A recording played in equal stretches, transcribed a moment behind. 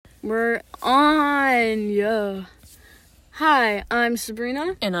We're on, yeah. Hi, I'm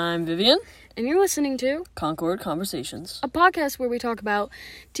Sabrina. And I'm Vivian. And you're listening to Concord Conversations, a podcast where we talk about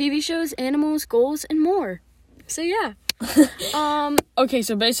TV shows, animals, goals, and more. So yeah. Okay,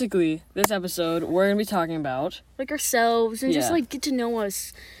 so basically, this episode, we're going to be talking about... like ourselves and just Yeah. like get to know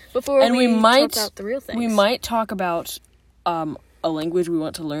us before And we might talk about the real things. We might talk about a language we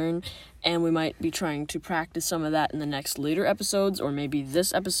want to learn, and we might be trying to practice some of that in the next later episodes, or maybe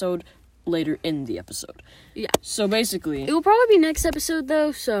this episode later in the episode. Yeah. So basically... it will probably be next episode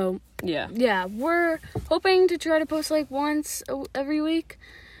though, so Yeah. yeah, we're hoping to try to post like once every week.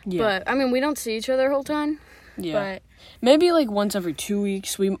 Yeah. But I mean, we don't see each other the whole time. Yeah. But Maybe like once every 2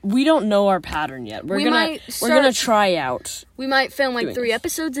 weeks. We don't know our pattern yet. We're gonna try out. we might film like Doing 3 this.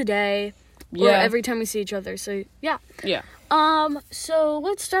 episodes a day. Yeah. Or every time we see each other. So yeah. Yeah. So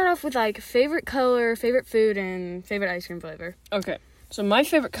let's start off with like favorite color, favorite food, and favorite ice cream flavor. Okay. So my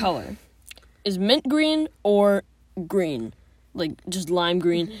favorite color is mint green or green. Like just lime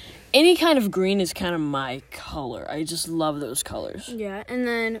green. Mm-hmm. Any kind of green is kind of my color. I just love those colors. Yeah, and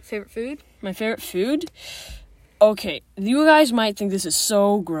then favorite food? My favorite food? Okay, you guys might think this is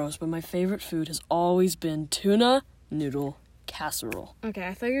so gross, but my favorite food has always been tuna noodle casserole. Okay,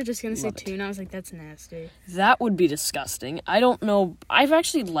 I thought you were just gonna say Love it. tuna. I was like, that's nasty. That would be disgusting. I don't know. I've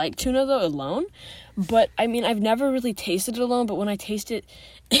actually liked tuna, though, alone. But, I mean, I've never really tasted it alone. But when I taste it,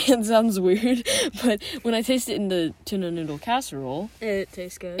 it sounds weird. But when I taste it in the tuna noodle casserole, It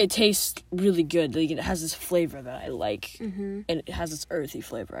tastes good. it tastes really good. Like, it has this flavor that I like. Mm-hmm. And it has this earthy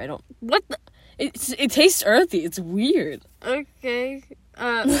flavor. What the? It tastes earthy. It's weird. Okay.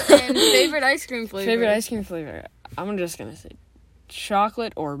 And favorite ice cream flavor? Favorite ice cream flavor? I'm just going to say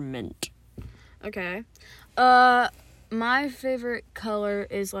chocolate or mint. Okay. My favorite color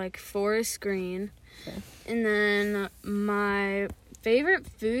is like forest green. Okay. And then my favorite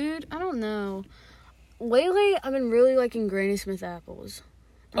food, I don't know. Lately, I've been really liking Granny Smith apples.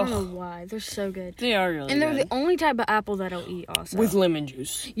 I don't know why. They're so good. They are really And they're good. the only type of apple that I'll eat also. With lemon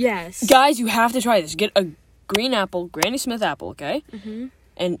juice. Yes. Guys, you have to try this. Get a green apple, Granny Smith apple, okay? Mm-hmm.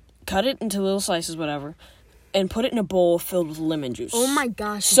 And cut it into little slices, whatever. And put it in a bowl filled with lemon juice. Oh my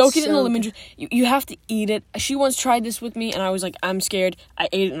gosh. Soak it's it in the so lemon good. juice. You have to eat it. She once tried this with me, and I was like, I'm scared. I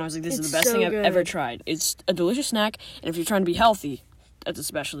ate it, and I was like, this is It's the best so thing I've good. ever tried. It's a delicious snack, and if you're trying to be healthy, that's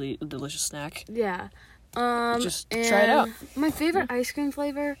especially a delicious snack. Yeah. Just try it out. My favorite ice cream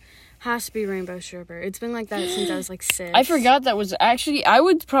flavor has to be rainbow sherbet. It's been like that since I was like 6. I forgot that was actually, I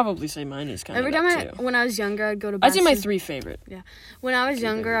would probably say mine is kind Every of time that, too. when I was younger, I'd go to I'd say my Baskin. 3 favorite. When I was Three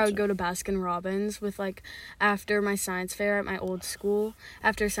younger, I favorites, would go to Baskin Robbins with like after my science fair at my old school.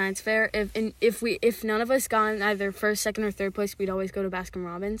 After science fair, if none of us got in either first, second, or third place, we'd always go to Baskin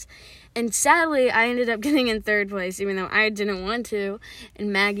Robbins. And sadly, I ended up getting in third place, even though I didn't want to,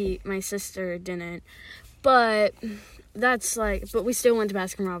 and Maggie, my sister, didn't. But but we still went to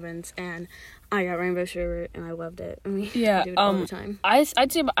Baskin Robbins, and I got rainbow sherbet, and I loved it. And we do it all the time.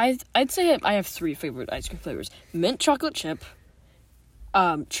 I'd say I have 3 favorite ice cream flavors: mint chocolate chip,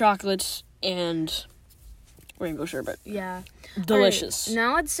 chocolate, and rainbow sherbet. Yeah. Delicious. All right,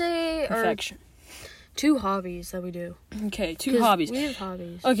 now I'd say Perfection. 2 hobbies that we do. Okay, 2 'Cause hobbies. We have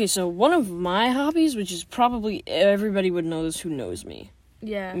hobbies. Okay, so one of my hobbies, which is probably everybody would know this who knows me,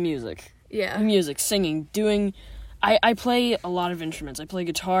 Yeah. music. Yeah. Music, singing, I play a lot of instruments. I play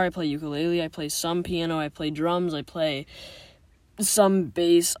guitar, I play ukulele, I play some piano, I play drums, I play some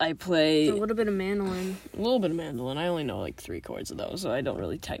bass, I play A little bit of mandolin. a little bit of mandolin. I only know like 3 chords of those, so I don't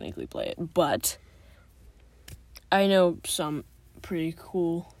really technically play it. But I know some pretty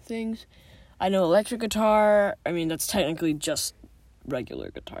cool things. I know electric guitar. I mean, that's technically just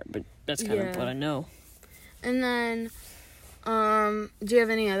regular guitar, but that's kind of what I know. And then, do you have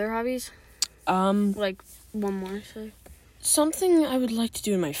any other hobbies? Like, one more, say? Something I would like to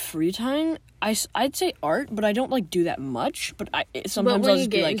do in my free time, I'd say art, but I don't like do that much. But sometimes when I'll you just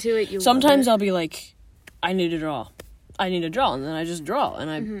get be like, into it, you love sometimes it. I'll be like, I need to draw, and then I just draw, and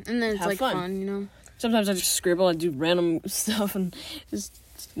I And then it's have like fun. fun, you know? Sometimes I just scribble and do random stuff, and it's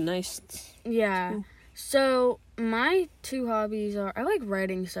nice. Yeah. Cool. So, my 2 hobbies are, I like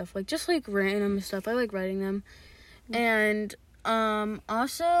writing stuff, like, just, like, random stuff. I like writing them. And,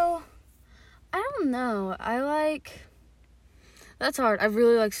 also, I don't know. That's hard. I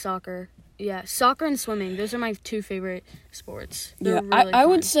really like soccer. Yeah, soccer and swimming. Those are my 2 favorite sports. They're Yeah, really I fun.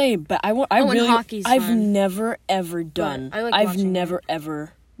 would say, but I and really, hockey's I've fun. never ever done. I like I've watching never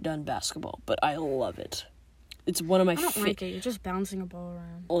ever done basketball, but I love it. It's one of my I don't like it. You're just bouncing a ball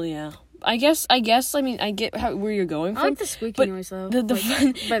around. Well, yeah. I guess. I mean, I get where you're going from. I like the squeaky but noise though. The like,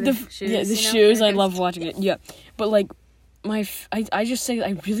 fun, by the shoes. yeah, the you know? shoes. I Like, love watching it. Yeah, but like, I just say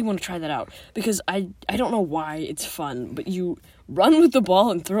I really want to try that out because I don't know why it's fun, but you run with the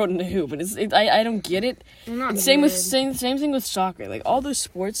ball and throw it in the hoop, and I don't get it. Not And same good. same thing with soccer. Like all those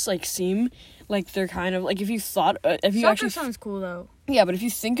sports like seem like they're kind of like if you Soccer actually sounds cool though. yeah, but if you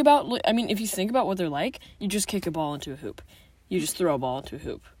think about if you think about what they're like, you just kick a ball into a hoop. You just throw a ball into a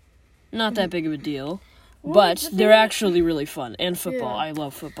hoop. Not that big of a deal. Well, But the they're thing- actually really fun. And football. Yeah. I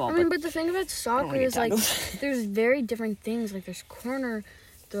love football. I mean, but but the thing about soccer wanna get is like tackled. there's very different things. Like there's corner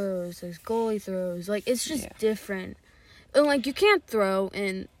throws, there's goalie throws. Like it's just Yeah. different. And like you can't throw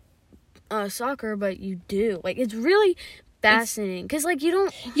in soccer, but you do. Like it's really fascinating because like you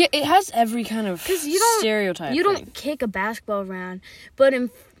don't yeah, it has every kind of 'Cause you don't- stereotype you thing. don't kick a basketball around, but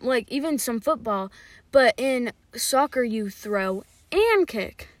in like even some football, but in soccer you throw and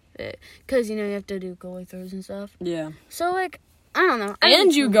kick it because you have to do goalie throws and stuff. Yeah. So like I don't know.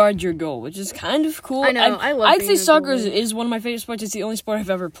 And you guard your goal, which is kind of cool. I know, I love I'd being say a soccer goalie. is one of my favorite sports. It's the only sport I've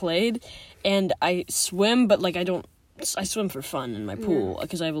ever played. And I swim, but like I swim for fun in my pool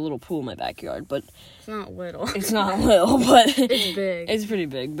because I have a little pool in my backyard, but It's not little. it's not little, but It's big. It's pretty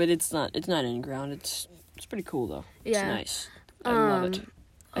big, but it's not in ground. It's pretty cool though. It's Yeah. nice. I love it.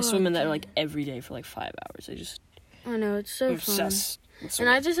 I swim in that okay. like every day for like 5 hours. I know it's so I'm fun. obsessed with And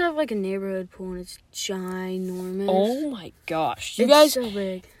swimming. I just have like a neighborhood pool, and it's ginormous. Oh my gosh. You it's guys, so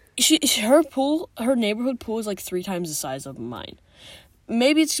big. her neighborhood pool is like 3 times the size of mine.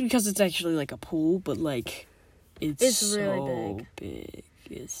 Maybe it's because it's actually like a pool, but like it's It's really so big.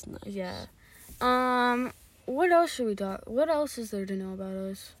 It's nice. Yeah. What else should we talk? What else is there to know about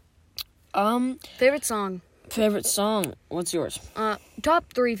us? Favorite song. Favorite song. What's yours?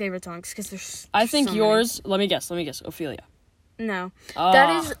 Top 3 favorite songs because there's. I think so many. yours. Let me guess. Ophelia. No, Ah, that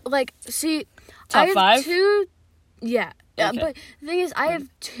is like see. Top I have 5? 2. Yeah. Okay. But the thing is, I have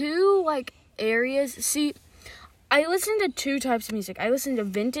 2 like areas. See, I listen to 2 types of music. I listen to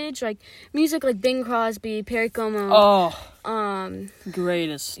vintage like music like Bing Crosby, Perry Como. Oh,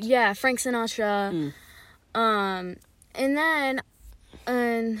 greatest. Yeah, Frank Sinatra. Mm.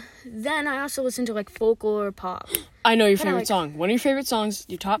 And then I also listen to like folklore pop. I know your Kinda favorite like- song. One of your favorite songs,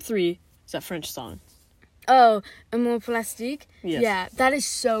 your top 3, is that French song. Oh, Amour Plastique. Yes. Yeah, that is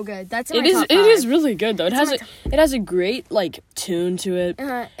so good. That's in It my is. top It 5. is really good though. It has in it has a great like tune to it,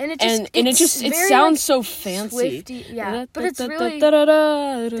 And it just and it it's very, sounds like, so fancy. Swifty, yeah, but it's really But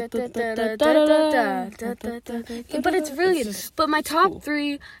but it's really good. But my top cool.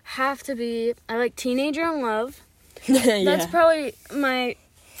 3 have to be I like Teenager in Love. yeah. That's probably my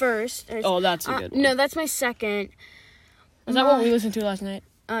first. Oh, that's a good one. No, that's my second. Is that what we listened to last night?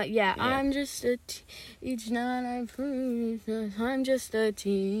 Yeah, I'm just each night I prove that I'm just a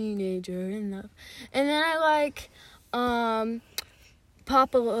teenager in love. And then I like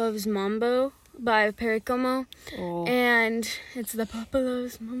Papa Loves Mambo by Perry Como. Oh. And it's the Papa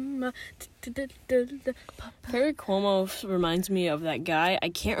Loves Mambo. Perry Como reminds me of that guy. I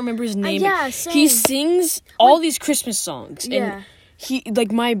can't remember his name. yeah, He same. sings all these Christmas songs. Yeah. And he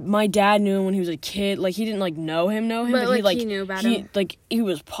like my dad knew him when he was a kid. Like he didn't like know him, But, he like, like he knew about him. Like he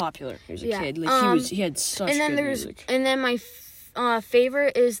was popular. When he was a Yeah. kid. Like he had such And then good there's music. and then my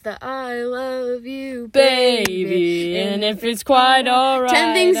favorite is the I love you Baby, and if it's quite alright,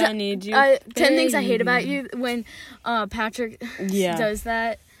 10 things I need you. 10 things I hate baby. about you when Patrick Yeah. does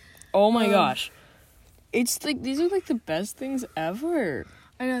that. Oh my gosh. It's like these are like the best things ever.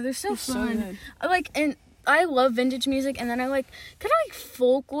 I know they're so So fun. good. I love vintage music, and then I like kind of like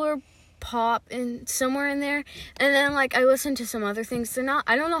folklore pop and somewhere in there, and then like I listen to some other things.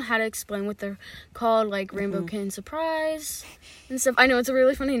 I don't know how to explain what they're called, like Rainbow Kitten Surprise and stuff. I know it's a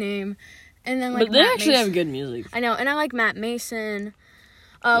really funny name, and then like But they Matt actually Mason. have good music. I know, and I like Matt Mason.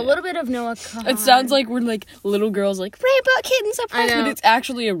 A little bit of Noah Kahan. It sounds like we're like little girls like Rainbow Kitten Surprise, I know. but it's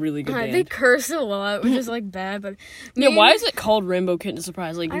actually a really good band. They curse a lot, which is like bad, but Yeah, me why and- is it called Rainbow Kitten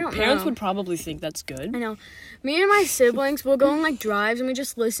Surprise? Like I don't parents know. would probably think that's good. I know. Me and my siblings will go on like drives and we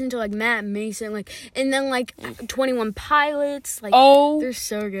just listen to like Matt Mason, like, and then like 21 Pilots. Like, Oh, they're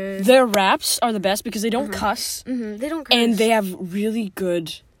so good. their raps are the best because they don't cuss They don't curse. and they have really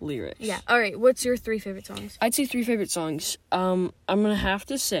good lyrics. Yeah. All right. What's your 3 favorite songs? I'd say 3 favorite songs. I'm gonna have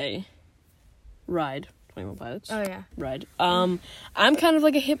to say, Ride, 21 Pilots. Oh yeah. Ride. I'm kind of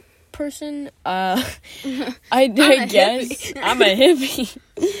like a hip person. I a guess hippie. I'm a hippie.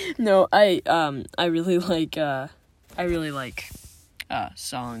 No, I really like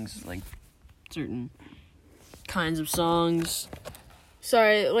songs, like certain kinds of songs.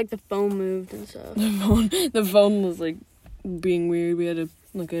 Sorry, like the phone moved and stuff. The phone was like being weird. We had to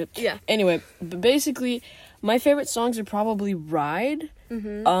look at it. Yeah. Anyway, but basically, my favorite songs are probably Ride,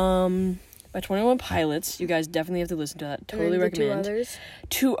 by 21 Pilots. You guys definitely have to listen to that. Totally and then recommend. The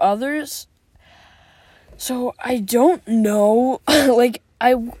Two others. So I don't know.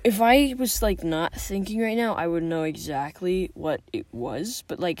 If I was like not thinking right now, I would know exactly what it was.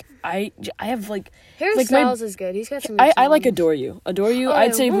 But like I have like Harry like Styles is good. He's got some. Good I like songs. Adore You. Adore You. Oh,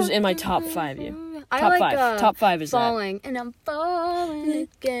 I'd say it was in my top 5. I Top like, 5. Top 5 is Falling, and I'm falling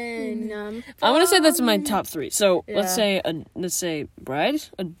again. I'm gonna say that's in my top 3. So Yeah. let's say Bride.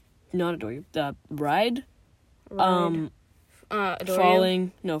 Not Adore You. Bride. Adore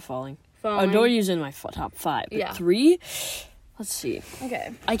Falling. No, Falling. Adore You's in my top 5. But Yeah. 3. Let's see.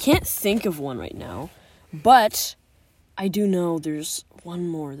 Okay. I can't think of one right now, but I do know there's one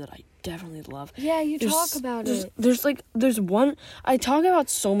more that I definitely love. Yeah, you talk about it. There's one. I talk about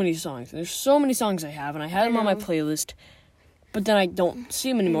so many songs. There's so many songs I have, and I had them on my know. playlist, but then I don't see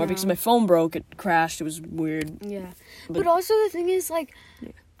them anymore because my phone broke. It crashed. It was weird. Yeah. But- But also the thing is, like,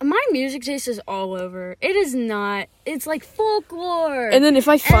 my music taste is all over. It is not. It's like folklore. And then if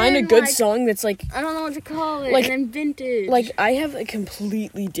I find a And, good like, song that's like I don't know what to call it. Like- and then vintage. I have a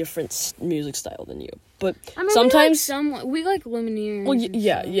completely different music style than you, but I mean, sometimes. we like Lumineers. Well, and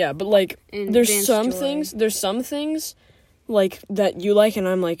stuff. yeah, but like, And there's Vance some Joy. things, like that you like, and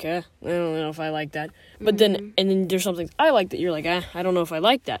I'm like, I don't know if I like that. But then there's some things I like that you're like, I don't know if I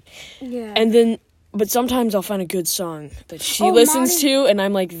like that. Yeah. And then, but sometimes I'll find a good song that she Oh, listens to, and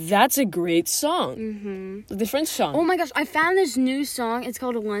I'm like, that's a great song. The French song. Oh my gosh, I found this new song. It's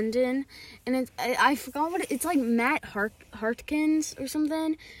called London, and I forgot what it's like. Matt Hartkins or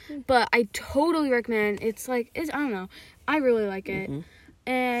something, but I totally recommend. It's I don't know. I really like it.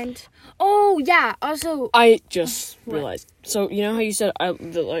 And oh yeah, also I just What? realized. So you know how you said I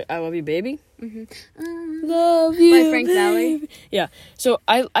love you, baby. uh, Love you, by Frank Valley. baby. Yeah. So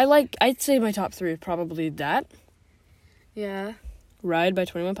I'd say my top 3 are probably that. Yeah. Ride by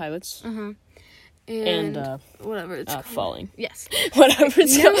 21 Pilots. And, And whatever it's called. Falling. Yes. Whatever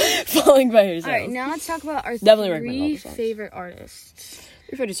it's called. Falling by Harry Styles. All right, now let's talk about our Definitely recommend all 3 the songs. favorite artists.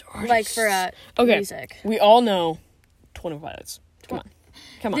 Your favorite artists. Like for Okay. music. We all know 21 Pilots. Come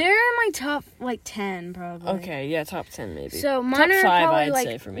on. They're in my top 10 probably. Okay, yeah, top 10 maybe. So mine top are 5 probably I'd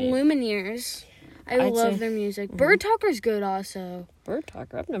say for me. Lumineers. I I'd love say- their music. Bird Talker's good also. Bird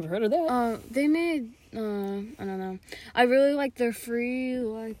Talker. I've never heard of that. They made I don't know. I really like their free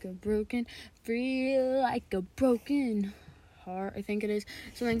like a broken heart. I think it is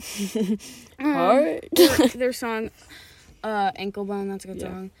something. Heart. Their song, Ankle Bone. That's a good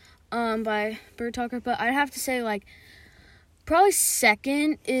Yeah. song. By Bird Talker. But I'd have to say probably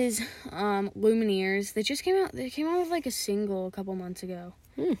second is Lumineers. They just came out. They came out with like a single a couple months ago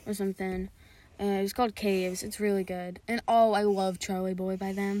or something. It was called Caves. It's really good. And I love Charlie Boy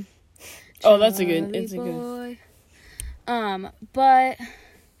by them. Oh, that's a good. Charlie It's a good. Boy. But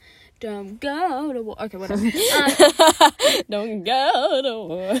don't go to war. Okay, whatever. Don't go to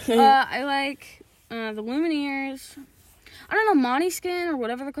war. I like the Lumineers. I don't know, Måneskin or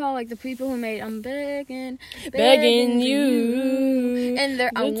whatever they're called, like the people who made I'm begging you. and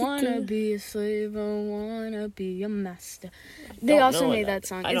they're I What to wanna do? be a slave, I wanna be a master. They Don't also know made that. that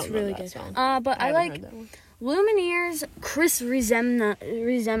song. I It's don't know really that good. song. But I haven't like heard that one. Lumineers, Chris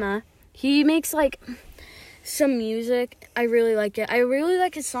Rizema. He makes some music. I really like it. I really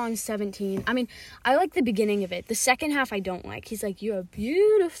like his song 17. I mean, I like the beginning of it. The second half I don't like. He's like, "You're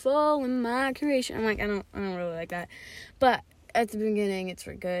beautiful in my creation." I'm like, I don't really like that. But at the beginning it's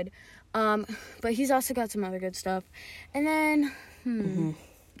really good. But he's also got some other good stuff. And then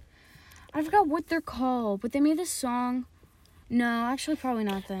I forgot what they're called, but they made this song. No, actually probably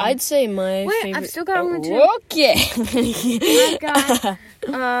not them. I'd say my Wait, favorite. I've still got one too. Okay. I've got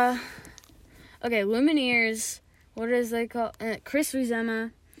okay, Lumineers. What is they called? Chris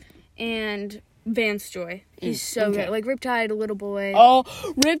Rizema and Vance Joy. He's so okay. good. Like Riptide, Little Boy. Oh,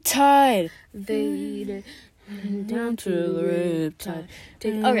 Riptide. They Down to the riptide.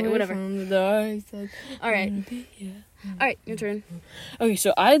 Okay, whatever. From the dark side. All right. All right, your turn. Okay,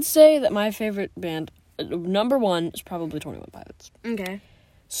 so I'd say that my favorite band, number 1, is probably 21 Pilots. Okay.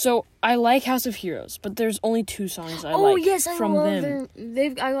 So I like House of Heroes, but there's only 2 songs I Oh like yes, I from love them.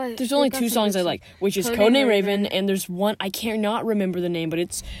 I like. There's only they've got 2 some songs good I like, which is Codename Codename Raven. Raven, and there's one I cannot remember the name, but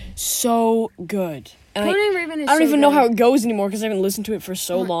it's so good. And Codename Raven is I don't so even know good. how it goes anymore because I haven't listened to it for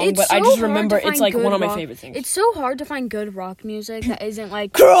so long. It's But I so just hard remember to it's find like good one of my rock- favorite things. It's so hard to find good rock music that isn't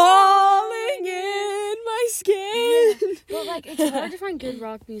like. Crawling in my skin. But it's hard to find good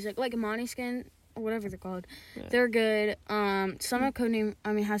rock music, like Måneskin or whatever they're called. Yeah. They're good. Some of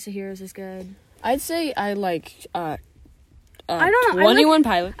House of Heroes is good. I'd say I like I don't know. 21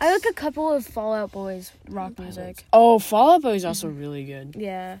 Pilots. I like a couple of Fall Out Boys rock music. Oh, Fall Out Boy is also really good.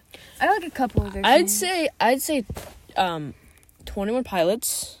 Yeah, I like a couple of their I'd songs. say 21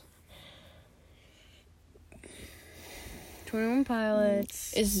 Pilots. 21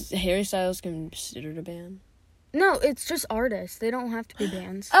 Pilots. Is Harry Styles considered a band? No, it's just artists. They don't have to be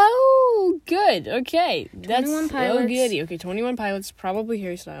bands. Oh, good. Okay. 21 That's Pilots. oh goody. Okay, 21 Pilots, probably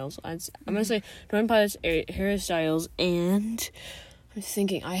Harry Styles. I'm gonna say 21 Pilots, Harry Styles, and I'm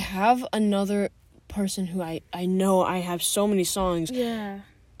thinking I have another person who I know I have so many songs. Yeah.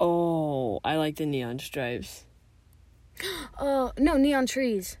 Oh, I like the Neon Stripes. Oh, no, Neon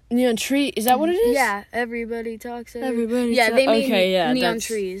Trees. Neon Tree, is that what it is? Yeah, everybody talks. Everybody. Yeah, they made Neon that's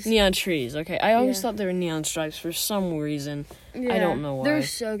Trees. Neon Trees. Okay, I always Yeah. thought they were Neon Stripes for some reason. Yeah, I don't know why. They're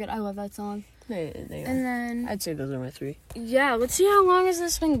so good. I love that song. They And are. then, I'd say those are my three. yeah, let's see how long has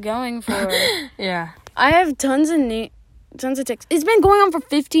this been going for. Yeah. I have tons of texts. It's been going on for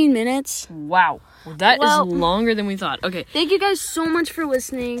 15 minutes. Wow. Well, that is Well- longer than we thought. Okay. Thank you guys so much for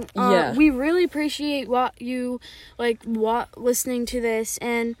listening. Yeah. We really appreciate listening to this,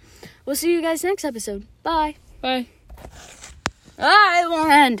 and we'll see you guys next episode. Bye. Bye.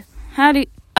 Island. How do you...